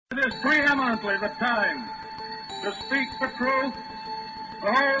is preeminently the time to speak the truth,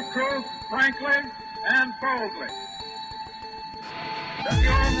 the whole truth, frankly and boldly. That the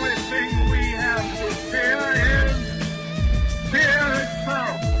only thing we have to fear is fear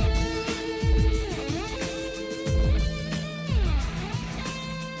itself.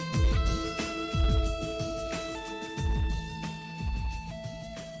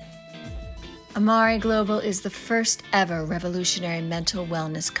 Amare Global is the first ever revolutionary mental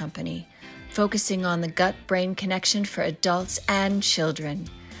wellness company, focusing on the gut-brain connection for adults and children.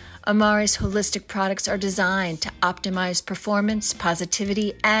 Amare's holistic products are designed to optimize performance,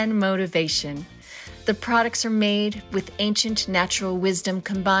 positivity, and motivation. The products are made with ancient natural wisdom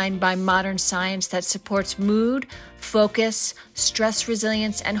combined by modern science that supports mood, focus, stress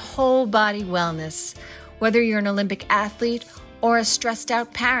resilience, and whole body wellness. Whether you're an Olympic athlete or a stressed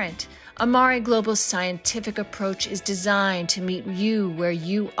out parent, Amare Global's scientific approach is designed to meet you where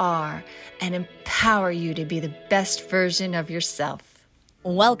you are and empower you to be the best version of yourself.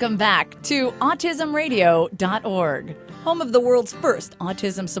 Welcome back to AutismRadio.org, home of the world's first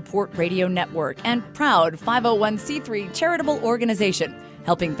autism support radio network and proud 501c3 charitable organization,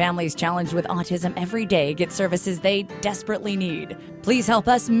 helping families challenged with autism every day get services they desperately need. Please help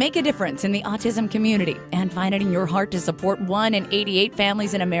us make a difference in the autism community and find it in your heart to support 1 in 88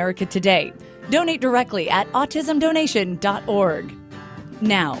 families in America today. Donate directly at autismdonation.org.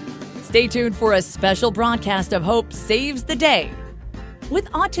 Now, stay tuned for a special broadcast of Hope Saves the Day with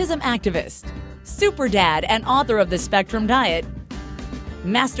autism activist, super dad and author of the Spectrum Diet,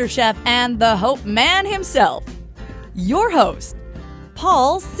 Master Chef and the Hope Man himself, your host,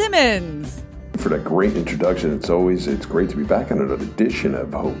 Paul Simmons. For that great introduction, it's great to be back on another edition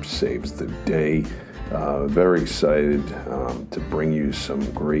of Hope Saves the Day. Very excited to bring you some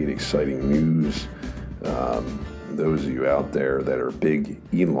great, exciting news. Those of you out there that are big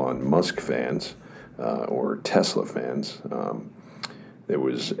Elon Musk fans or Tesla fans, there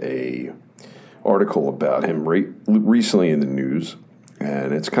was a article about him recently in the news,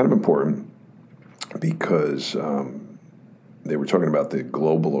 and it's kind of important because they were talking about the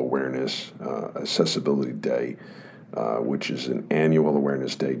Global Awareness Accessibility Day, which is an annual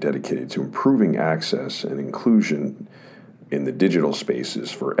awareness day dedicated to improving access and inclusion in the digital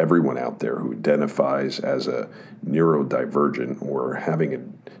spaces for everyone out there who identifies as a neurodivergent or having a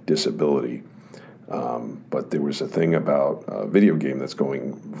disability. But there was a thing about a video game that's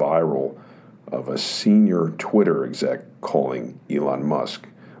going viral of a senior Twitter exec calling Elon Musk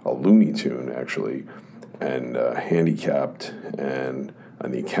a Looney Tune, actually, and handicapped, and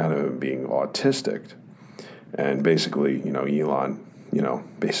on the account of him being autistic. And basically, Elon,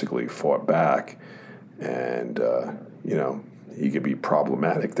 basically fought back, and, he could be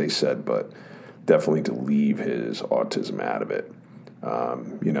problematic, they said, but definitely to leave his autism out of it.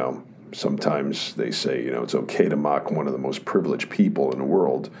 Sometimes they say, it's okay to mock one of the most privileged people in the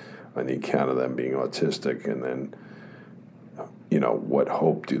world on the account of them being autistic, and then, what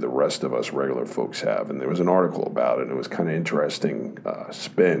hope do the rest of us regular folks have? And there was an article about it, and it was kind of interesting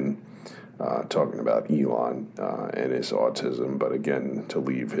spin talking about Elon and his autism, but again, to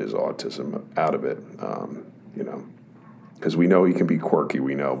leave his autism out of it, because we know he can be quirky,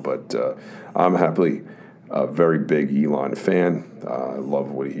 but I'm happily a very big Elon fan. I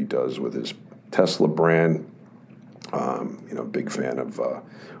love what he does with his Tesla brand. Big fan of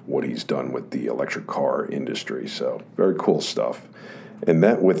what he's done with the electric car industry. So very cool stuff. And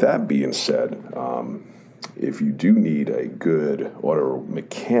with that being said, if you do need a good auto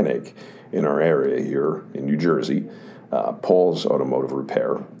mechanic in our area here in New Jersey, Paul's Automotive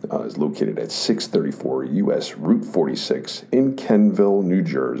Repair is located at 634 U.S. Route 46 in Kenville, New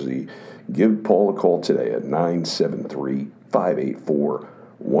Jersey. Give Paul a call today at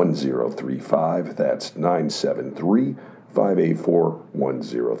 973-584-1035. That's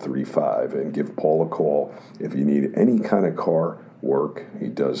 973-584-1035. And give Paul a call if you need any kind of car work. He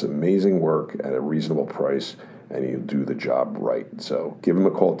does amazing work at a reasonable price, and he'll do the job right. So give him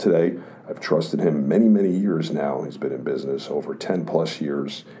a call today. I've trusted him many, many years now. He's been in business over 10 plus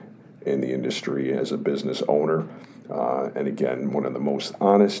years in the industry as a business owner. And again, one of the most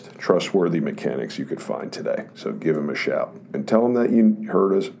honest, trustworthy mechanics you could find today. So give him a shout and tell him that you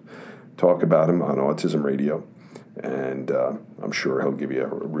heard us talk about him on Autism Radio. And I'm sure he'll give you a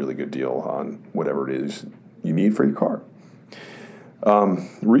really good deal on whatever it is you need for your car.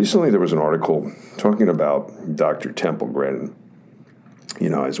 Recently, there was an article talking about Dr. Temple Grandin.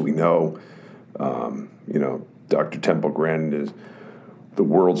 As we know, Dr. Temple Grandin is the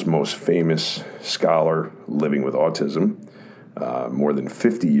world's most famous scholar living with autism. More than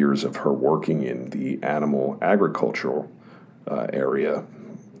 50 years of her working in the animal agricultural area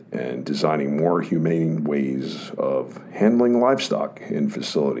and designing more humane ways of handling livestock in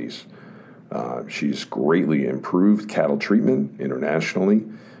facilities. She's greatly improved cattle treatment internationally.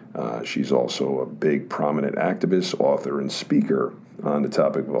 She's also a big, prominent activist, author, and speaker on the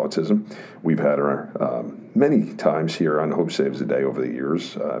topic of autism. We've had her many times here on Hope Saves the Day over the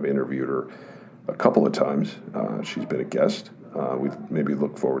years. I've interviewed her a couple of times. She's been a guest. We maybe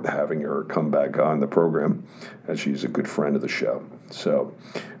look forward to having her come back on the program, as she's a good friend of the show. So,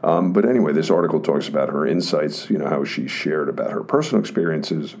 but anyway, this article talks about her insights, how she shared about her personal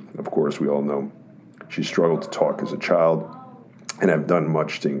experiences. Of course, we all know she struggled to talk as a child and have done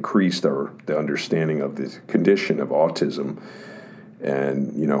much to increase the understanding of the condition of autism.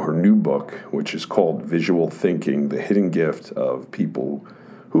 And, her new book, which is called Visual Thinking, The Hidden Gift of People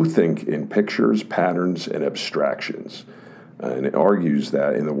Who Think in Pictures, Patterns, and Abstractions. And it argues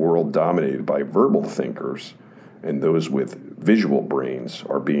that in the world dominated by verbal thinkers, and those with visual brains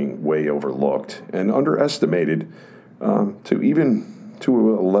are being way overlooked and underestimated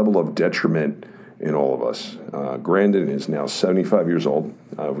to a level of detriment in all of us. Grandin is now 75 years old.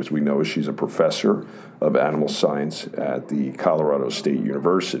 As we know, she's a professor of animal science at the Colorado State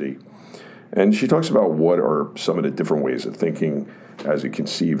University. And she talks about what are some of the different ways of thinking as you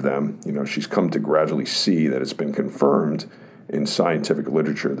conceive them. She's come to gradually see that it's been confirmed in scientific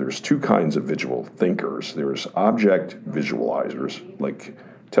literature. There's two kinds of visual thinkers. There's object visualizers, like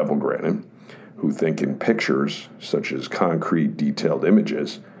Temple Grandin, who think in pictures, such as concrete, detailed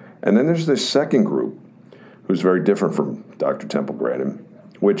images. And then there's this second group, who's very different from Dr. Temple Grandin,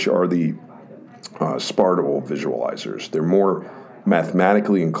 which are the spartal visualizers. They're more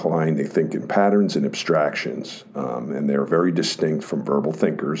mathematically inclined. They think in patterns and abstractions, and they're very distinct from verbal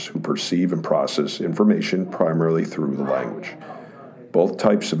thinkers who perceive and process information primarily through the language. Both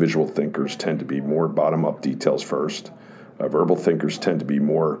types of visual thinkers tend to be more bottom-up details first. Verbal thinkers tend to be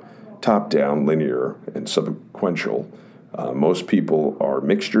more top-down, linear, and sequential. Most people are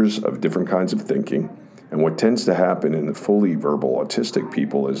mixtures of different kinds of thinking, and what tends to happen in the fully verbal autistic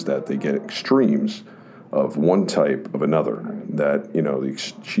people is that they get extremes of one type of another. That,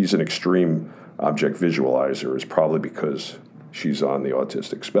 she's an extreme object visualizer is probably because she's on the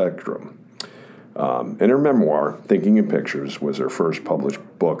autistic spectrum. And her memoir, Thinking in Pictures, was her first published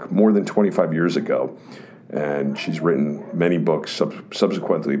book more than 25 years ago. And she's written many books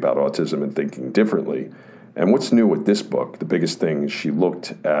subsequently about autism and thinking differently. And what's new with this book, the biggest thing she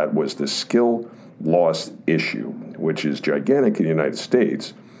looked at was the skill loss issue, which is gigantic in the United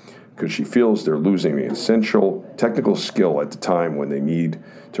States, because she feels they're losing the essential technical skill at the time when they need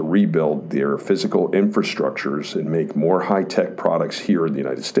to rebuild their physical infrastructures and make more high-tech products here in the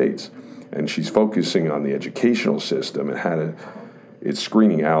United States. And she's focusing on the educational system and how it's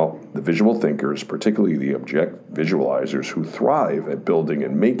screening out the visual thinkers, particularly the object visualizers who thrive at building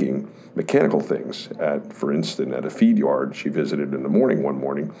and making mechanical things. For instance, at a feed yard she visited in the morning one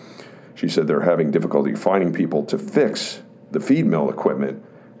morning, she said they're having difficulty finding people to fix the feed mill equipment,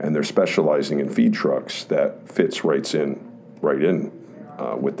 and they're specializing in feed trucks that fits right in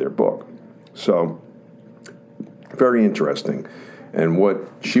with their book. So, very interesting. And what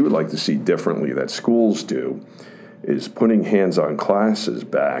she would like to see differently that schools do is putting hands-on classes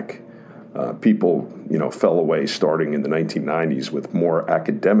back. People, fell away starting in the 1990s with more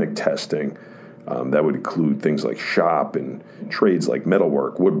academic testing. That would include things like shop and trades like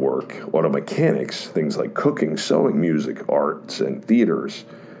metalwork, woodwork, auto mechanics, things like cooking, sewing, music, arts, and theaters.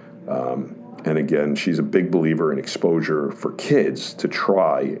 And again, she's a big believer in exposure for kids to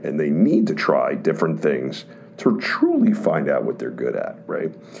try, and they need to try different things to truly find out what they're good at,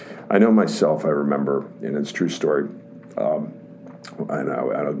 right? I know myself, I remember, and it's a true story, I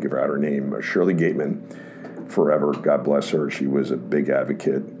don't give her out her name, Shirley Gateman, forever, God bless her. She was a big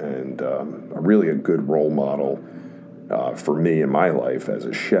advocate and really a good role model for me in my life as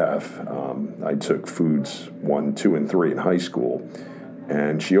a chef. I took foods 1, 2, and 3 in high school,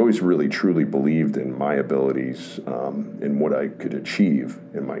 and she always really truly believed in my abilities, in what I could achieve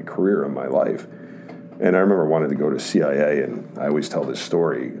in my career and my life. And I remember wanting to go to CIA, and I always tell this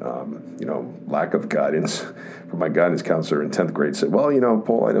story, lack of guidance from my guidance counselor in 10th grade said, well,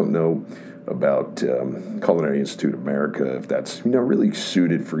 Paul, I don't know about Culinary Institute of America, if that's, really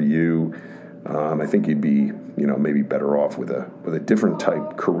suited for you. I think you'd be, maybe better off with a different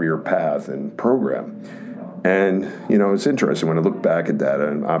type career path and program. And, it's interesting when I look back at that,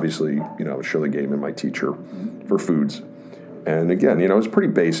 and obviously, Shirley Gateman, my teacher for foods. And again, it was a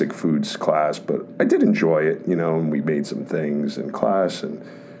pretty basic foods class, but I did enjoy it, and we made some things in class, and,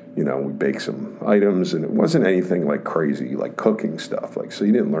 we baked some items, and it wasn't anything like crazy, like cooking stuff. So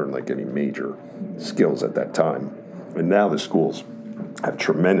you didn't learn like any major skills at that time. And now the schools have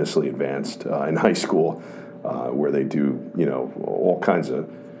tremendously advanced in high school, where they do, all kinds of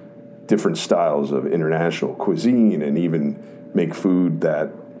different styles of international cuisine and even make food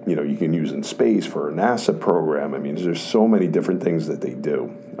that, you can use in space for a NASA program. I mean, there's so many different things that they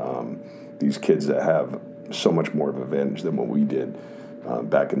do. These kids that have so much more of an advantage than what we did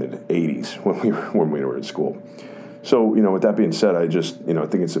back in the 80s when we were in school. So, with that being said, I just, I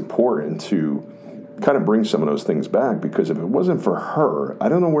think it's important to kind of bring some of those things back, because if it wasn't for her, I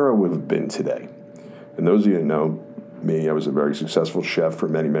don't know where I would have been today. And those of you that know me, I was a very successful chef for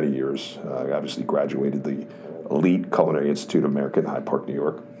many, many years. I obviously graduated the elite Culinary Institute of America in Hyde Park, New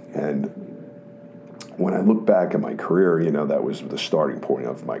York. And when I look back at my career, that was the starting point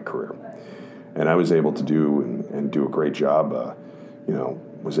of my career. And I was able to do and do a great job,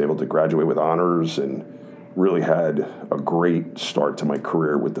 was able to graduate with honors and really had a great start to my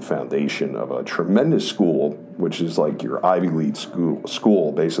career with the foundation of a tremendous school, which is like your Ivy League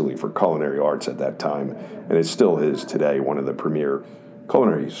school basically for culinary arts at that time. And it still is today one of the premier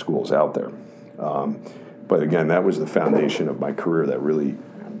culinary schools out there. But again, that was the foundation of my career that really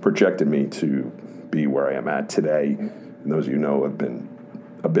projected me to be where I am at today. And those of you know, I've been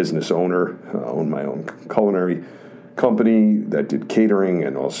a business owner, owned my own culinary company that did catering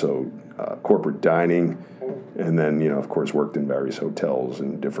and also corporate dining. And then, of course, worked in various hotels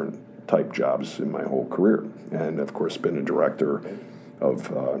and different type jobs in my whole career. And, of course, been a director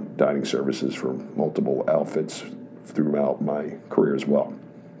of dining services for multiple outfits throughout my career as well.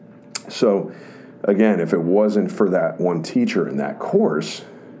 So, again, if it wasn't for that one teacher in that course,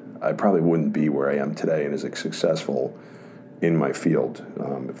 I probably wouldn't be where I am today and as successful in my field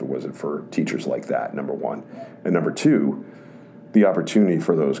if it wasn't for teachers like that, number one. And number two, the opportunity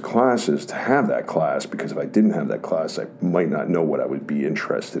for those classes to have that class, because if I didn't have that class, I might not know what I would be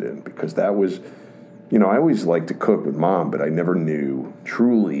interested in, because that was, I always liked to cook with Mom, but I never knew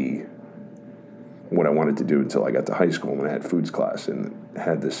truly what I wanted to do until I got to high school when I had foods class and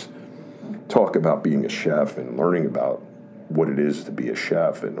had this talk about being a chef and learning about what it is to be a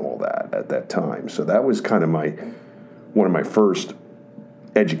chef and all that at that time. So that was kind of one of my first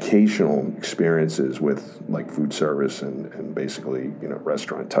educational experiences with like food service and basically,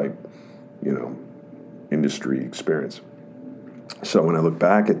 restaurant type, industry experience. So when I look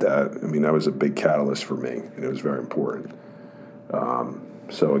back at that, that was a big catalyst for me, and it was very important.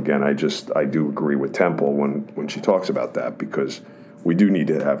 So again, I do agree with Temple when she talks about that, because we do need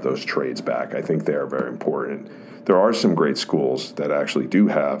to have those trades back. I think they are very important. There are some great schools that actually do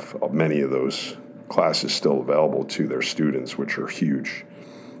have many of those classes still available to their students, which are huge.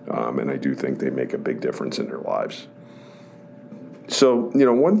 And I do think they make a big difference in their lives. So,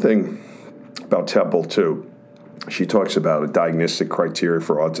 one thing about Temple, too, she talks about a diagnostic criteria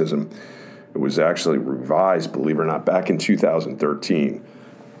for autism. It was actually revised, believe it or not, back in 2013.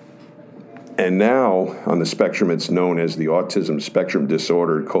 And now, on the spectrum, it's known as the Autism Spectrum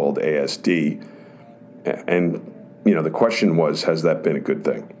Disorder, called ASD. And, the question was, has that been a good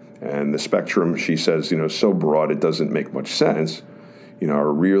thing? And the spectrum, she says, so broad it doesn't make much sense.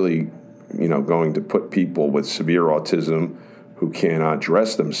 Are really, going to put people with severe autism who cannot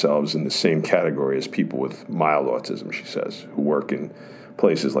dress themselves in the same category as people with mild autism, she says, who work in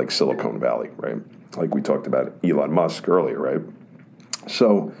places like Silicon Valley, right? Like we talked about Elon Musk earlier, right?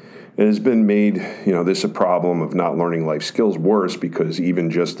 So it has been made, this a problem of not learning life skills worse, because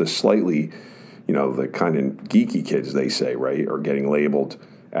even just the slightly, the kind of geeky kids, they say, right, are getting labeled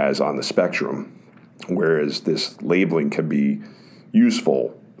as on the spectrum, whereas this labeling can be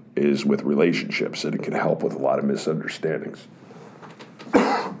useful is with relationships, and it can help with a lot of misunderstandings.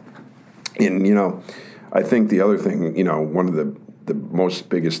 And, I think the other thing, one of the most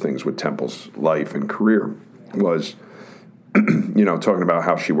biggest things with Temple's life and career was, talking about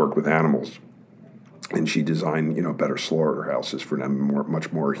how she worked with animals, and she designed, better slaughterhouses for them,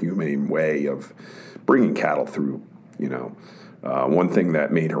 much more humane way of bringing cattle through, One thing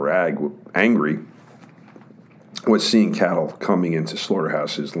that made her angry was seeing cattle coming into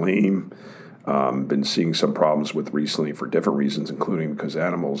slaughterhouses lame. Been seeing some problems with recently for different reasons, including because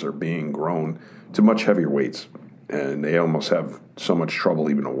animals are being grown to much heavier weights, and they almost have so much trouble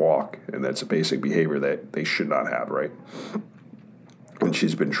even to walk, and that's a basic behavior that they should not have, right? And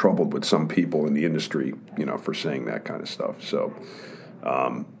she's been troubled with some people in the industry, for saying that kind of stuff. So,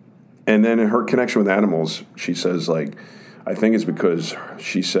 and then in her connection with animals, she says, I think it's because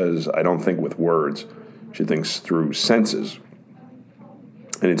she says, I don't think with words. She thinks through senses.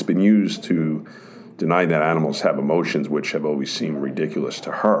 And it's been used to deny that animals have emotions, which have always seemed ridiculous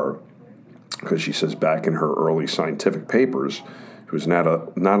to her, because she says back in her early scientific papers, she was not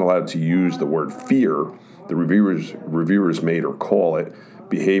allowed to use the word fear The reviewers made her call it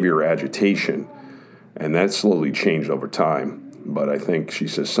behavior agitation, and that slowly changed over time. But I think she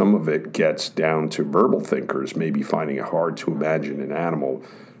says some of it gets down to verbal thinkers maybe finding it hard to imagine an animal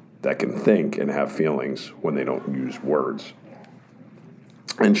that can think and have feelings when they don't use words.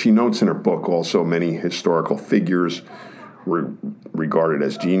 And she notes in her book also many historical figures regarded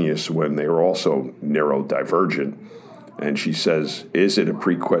as genius when they were also neurodivergent. And she says, is it a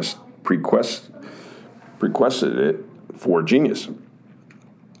prerequisite for genius?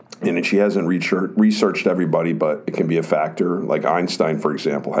 And she hasn't researched everybody, but it can be a factor. Like Einstein, for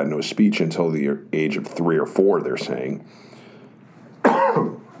example, had no speech until the age of 3 or 4, they're saying.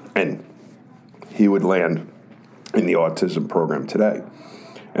 And he would land in the autism program today.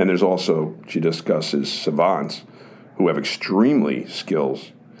 And there's also, she discusses savants who have extremely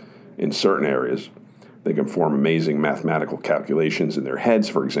skills in certain areas. They can form amazing mathematical calculations in their heads,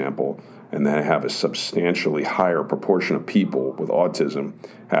 for example, and they have a substantially higher proportion of people with autism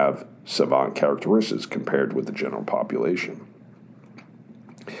have savant characteristics compared with the general population.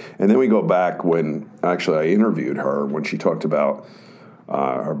 And then we go back when, actually, I interviewed her when she talked about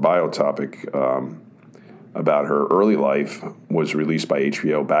her bio topic about her early life was released by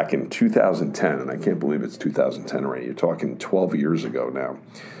HBO back in 2010, and I can't believe it's 2010 already. You're talking 12 years ago now.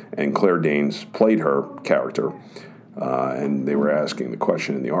 And Claire Danes played her character, and they were asking the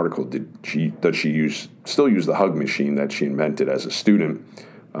question in the article, does she still use the hug machine that she invented as a student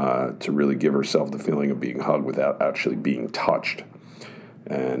to really give herself the feeling of being hugged without actually being touched?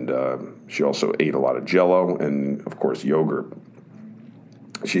 And she also ate a lot of Jell-O and, of course, yogurt.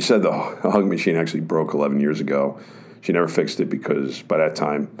 She said the hug machine actually broke 11 years ago. She never fixed it because by that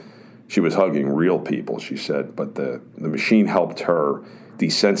time she was hugging real people, she said. But the machine helped her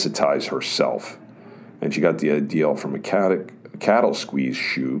desensitize herself. And she got the idea from a cattle squeeze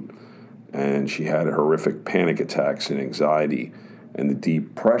shoot, and she had horrific panic attacks and anxiety, and the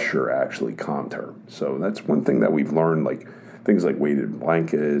deep pressure actually calmed her. So that's one thing that we've learned, like things like weighted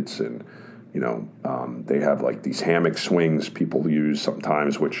blankets and they have like these hammock swings people use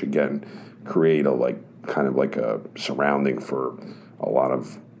sometimes, which again create a kind of like a surrounding for a lot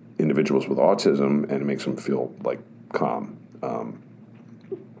of individuals with autism, and it makes them feel like calm.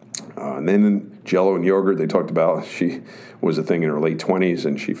 And then in Jell-O and yogurt, they talked about she was a thing in her late 20s,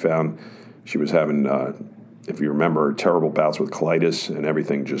 and she found she was having, if you remember, terrible bouts with colitis, and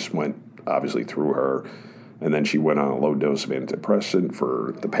everything just went obviously through her. And then she went on a low dose of antidepressant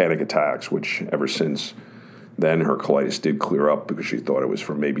for the panic attacks, which ever since then her colitis did clear up because she thought it was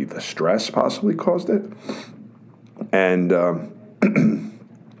from maybe the stress possibly caused it. And,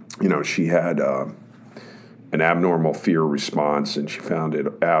 she had an abnormal fear response, and she found it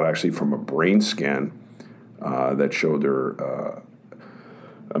out actually from a brain scan that showed her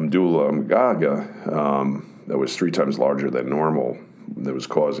amygdala that was 3 times larger than normal that was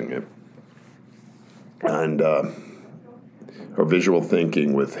causing it. And her visual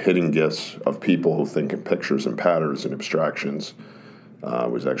thinking with hidden gifts of people who think in pictures and patterns and abstractions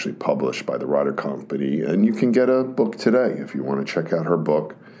was actually published by the Ryder Company. And you can get a book today if you want to check out her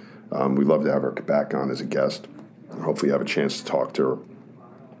book. We'd love to have her back on as a guest. Hopefully have a chance to talk to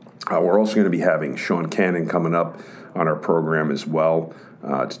her. We're also going to be having Sean Cannon coming up on our program as well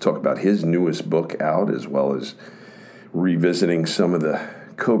to talk about his newest book out, as well as revisiting some of the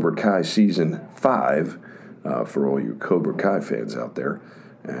Cobra Kai Season 5 for all you Cobra Kai fans out there.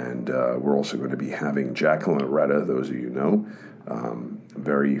 And we're also going to be having Jacqueline Areta, those of you know, a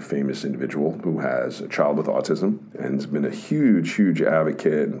very famous individual who has a child with autism and has been a huge, huge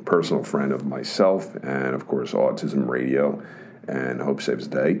advocate and personal friend of myself and, of course, Autism Radio and Hope Saves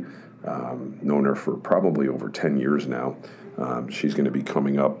the Day. Known her for probably over 10 years now. She's going to be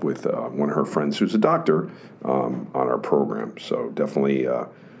coming up with one of her friends who's a doctor on our program. So definitely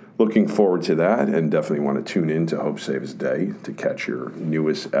looking forward to that, and definitely want to tune in to Hope Saves the Day to catch your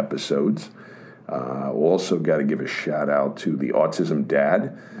newest episodes. Also got to give a shout out to the Autism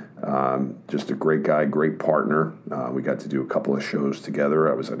Dad. Just a great guy, great partner. We got to do a couple of shows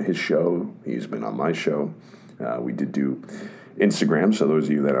together. I was on his show. He's been on my show. We did do Instagram. So those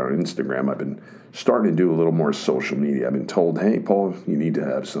of you that are on Instagram, I've been starting to do a little more social media. I've been told, hey, Paul, you need to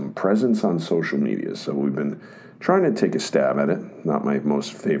have some presence on social media. So we've been trying to take a stab at it. Not my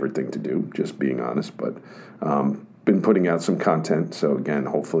most favorite thing to do, just being honest, but been putting out some content. So again,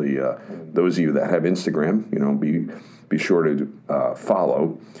 hopefully those of you that have Instagram, be sure to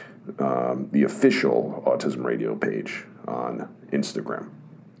follow the official Autism Radio page on Instagram.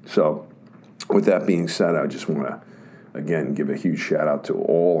 So with that being said, I just want to again give a huge shout out to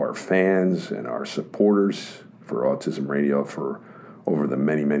all our fans and our supporters for Autism Radio for over the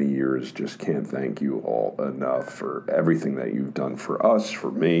many, many years. Just can't thank you all enough for everything that you've done for us,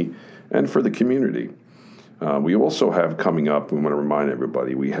 for me, and for the community. We also have coming up, we want to remind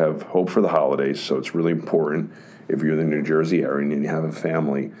everybody, we have Hope for the Holidays, so it's really important if you're in the New Jersey area and you have a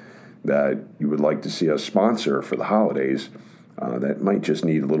family that you would like to see us sponsor for the holidays that might just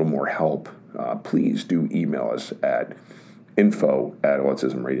need a little more help. Please do email us at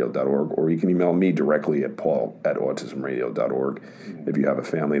info@autismradio.org, or you can email me directly at paul@autismradio.org if you have a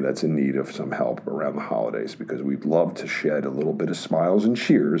family that's in need of some help around the holidays, because we'd love to shed a little bit of smiles and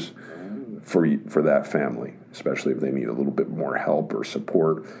cheers for that family, especially if they need a little bit more help or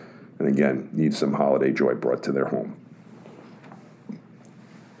support, and again, need some holiday joy brought to their home.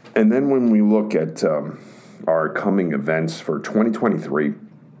 And then when we look at our coming events for 2023,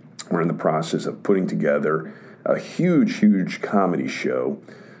 we're in the process of putting together a huge comedy show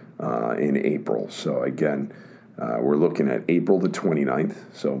in April. So again, we're looking at April the 29th,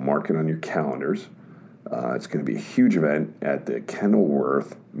 so mark it on your calendars. It's going to be a huge event at the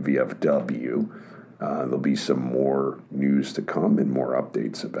Kenilworth VFW. There'll be some more news to come and more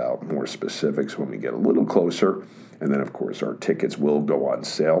updates about more specifics when we get a little closer. And then, of course, our tickets will go on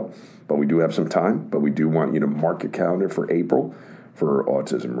sale. But we do have some time, but we do want you to mark a calendar for April for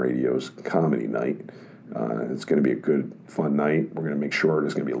Autism Radio's Comedy Night. It's going to be a good, fun night. We're going to make sure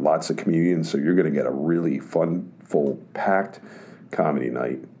there's going to be lots of comedians, so you're going to get a really fun, full, packed comedy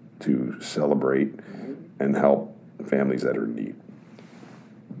night to celebrate and help families that are in need.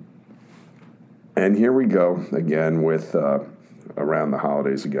 And here we go again with around the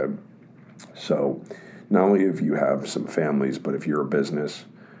holidays again. So not only if you have some families, but if you're a business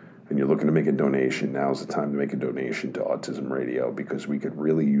and you're looking to make a donation, now's the time to make a donation to Autism Radio, because we could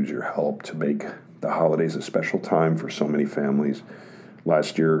really use your help to make the holidays a special time for so many families.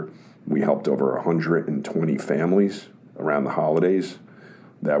 Last year, we helped over 120 families around the holidays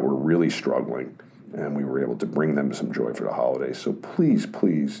that were really struggling, and we were able to bring them some joy for the holidays. So please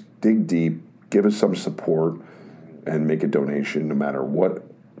dig deep, give us some support, and make a donation no matter what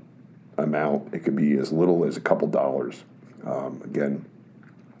amount. It could be as little as a couple dollars. Again,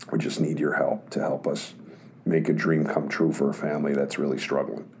 we just need your help to help us make a dream come true for a family that's really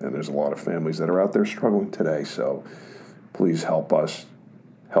struggling. And there's a lot of families that are out there struggling today, so please help us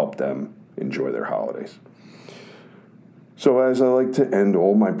help them enjoy their holidays. So as I like to end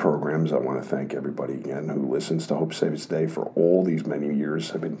all my programs, I want to thank everybody again who listens to Hope Saves the Day for all these many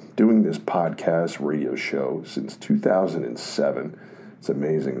years. I've been doing this podcast radio show since 2007. It's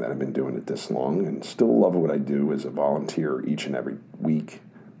amazing that I've been doing it this long and still love what I do as a volunteer each and every week,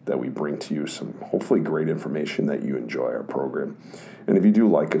 that we bring to you some hopefully great information that you enjoy our program. And if you do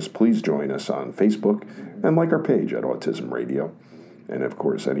like us, please join us on Facebook and like our page at Autism Radio. And of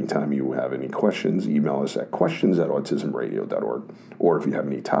course, anytime you have any questions, email us at questions@autismradio.org. Or if you have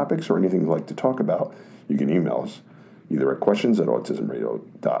any topics or anything you'd like to talk about, you can email us either at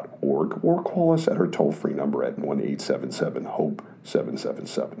questions@autismradio.org or call us at our toll-free number at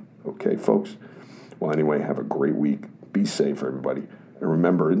 1-877-HOPE-777. Okay, folks? Well, anyway, have a great week. Be safe, everybody. And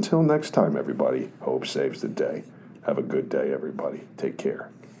remember, until next time, everybody, Hope saves the day. Have a good day, everybody. Take care.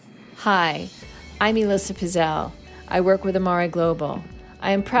 Hi, I'm Elissa Pizzell. I work with Amare Global.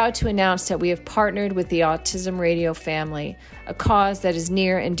 I am proud to announce that we have partnered with the Autism Radio family, a cause that is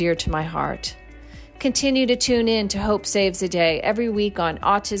near and dear to my heart. Continue to tune in to Hope Saves the Day every week on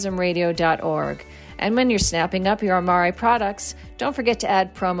autismradio.org. And when you're snapping up your Amare products, don't forget to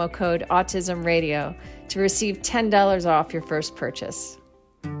add promo code AutismRadio to receive $10 off your first purchase.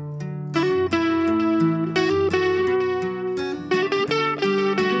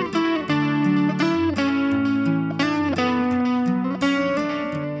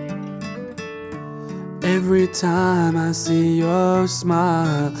 Every time I see your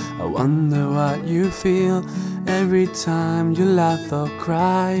smile, I wonder what you feel. Every time you laugh or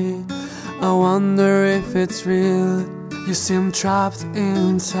cry, I wonder if it's real. You seem trapped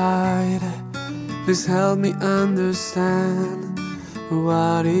inside. Please help me understand.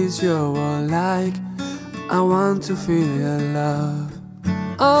 What is your world like? I want to feel your love.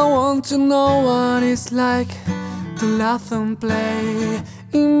 I want to know what it's like to laugh and play.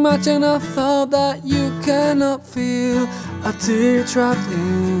 Imagine a thought that you cannot feel, a tear trapped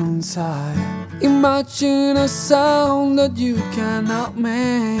inside. Imagine a sound that you cannot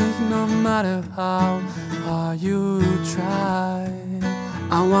make, no matter how hard you try.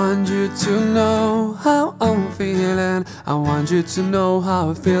 I want you to know how I'm feeling. I want you to know how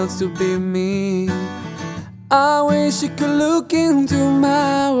it feels to be me. I wish you could look into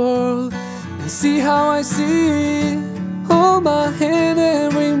my world and see how I see. Hold my hand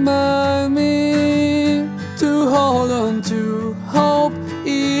and remind me to hold on to.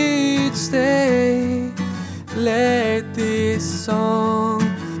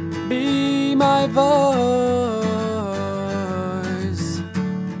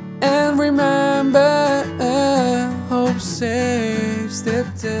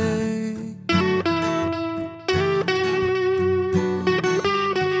 day.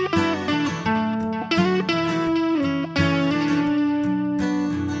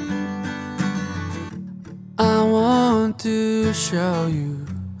 I want to show you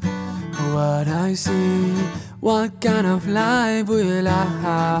what I see. What kind of life will I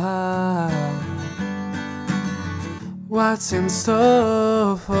have? What's in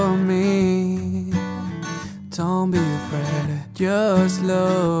store for me? Don't be afraid, just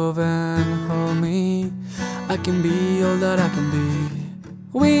love and hold me. I can be all that I can be.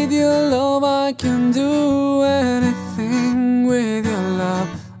 With your love I can do anything. With your love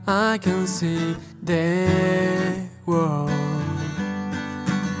I can see the world.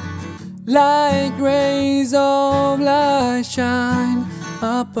 Like rays of light shine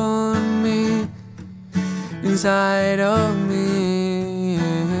upon me, inside of me.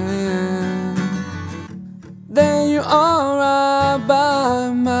 Then you are right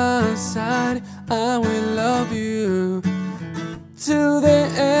by my side. I will love you till the